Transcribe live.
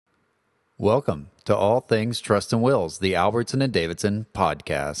Welcome to All Things Trust and Wills, the Albertson and Davidson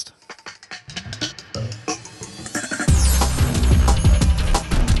podcast.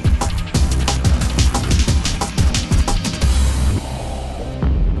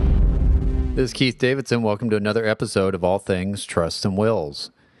 This is Keith Davidson. Welcome to another episode of All Things Trust and Wills.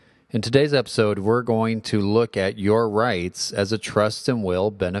 In today's episode, we're going to look at your rights as a trust and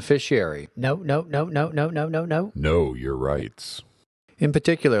will beneficiary. No, your rights. In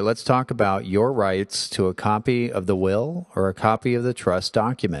particular, let's talk about your rights to a copy of the will or a copy of the trust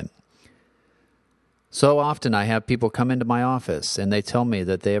document. So often I have people come into my office and they tell me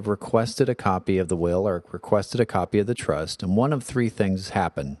that they have requested a copy of the will or requested a copy of the trust, and one of three things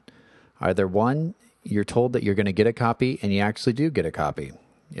happen. Either one, you're told that you're going to get a copy and you actually do get a copy.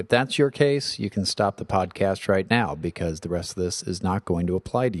 If that's your case, you can stop the podcast right now because the rest of this is not going to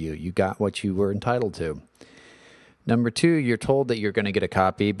apply to you. You got what you were entitled to. Number two, you're told that you're going to get a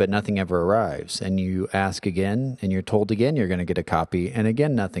copy, but nothing ever arrives. And you ask again, and you're told again you're going to get a copy, and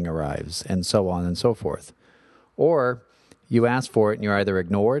again nothing arrives, and so on and so forth. Or you ask for it, and you're either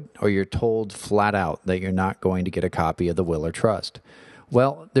ignored, or you're told flat out that you're not going to get a copy of the will or trust.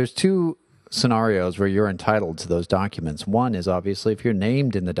 Well, there's two scenarios where you're entitled to those documents. One is obviously if you're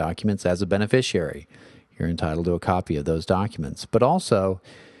named in the documents as a beneficiary, you're entitled to a copy of those documents. But also,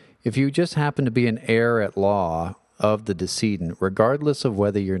 if you just happen to be an heir at law of the decedent, regardless of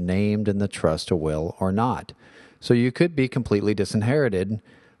whether you're named in the trust or will or not. So you could be completely disinherited,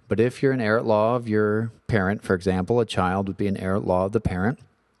 but if you're an heir at law of your parent, for example, a child would be an heir at law of the parent,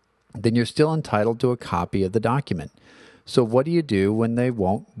 then you're still entitled to a copy of the document. So what do you do when they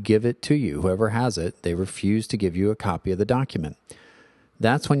won't give it to you? Whoever has it, they refuse to give you a copy of the document.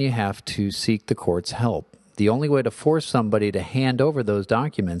 That's when you have to seek the court's help. The only way to force somebody to hand over those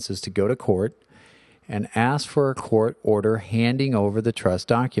documents is to go to court and ask for a court order handing over the trust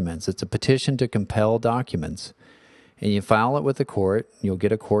documents. It's a petition to compel documents. And you file it with the court, you'll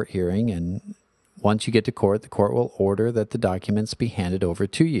get a court hearing, and once you get to court, the court will order that the documents be handed over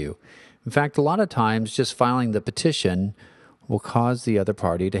to you. In fact, a lot of times, just filing the petition will cause the other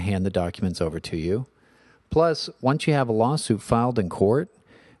party to hand the documents over to you. Plus, once you have a lawsuit filed in court,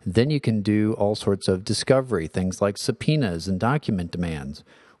 then you can do all sorts of discovery, things like subpoenas and document demands,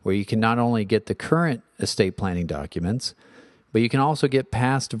 where you can not only get the current estate planning documents, but you can also get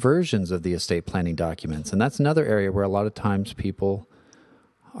past versions of the estate planning documents. And that's another area where a lot of times people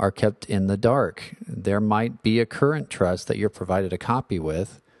are kept in the dark. There might be a current trust that you're provided a copy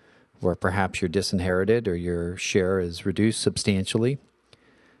with, where perhaps you're disinherited or your share is reduced substantially.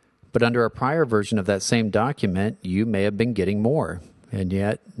 But under a prior version of that same document, you may have been getting more, and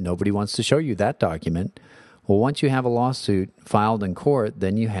yet nobody wants to show you that document. Well, once you have a lawsuit filed in court,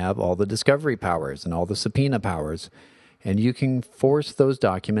 then you have all the discovery powers and all the subpoena powers, and you can force those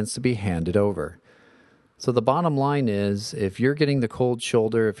documents to be handed over. So the bottom line is, if you're getting the cold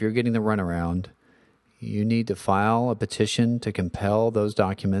shoulder, if you're getting the runaround, you need to file a petition to compel those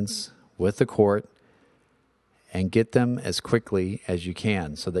documents with the court and get them as quickly as you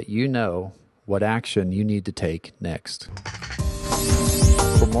can so that you know what action you need to take next.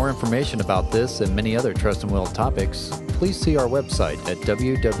 For more information about this and many other trust and will topics, please see our website at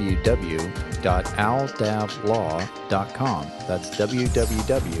www.aldavlaw.com. That's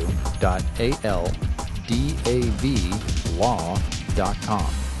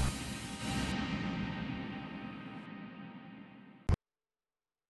www.aldavlaw.com.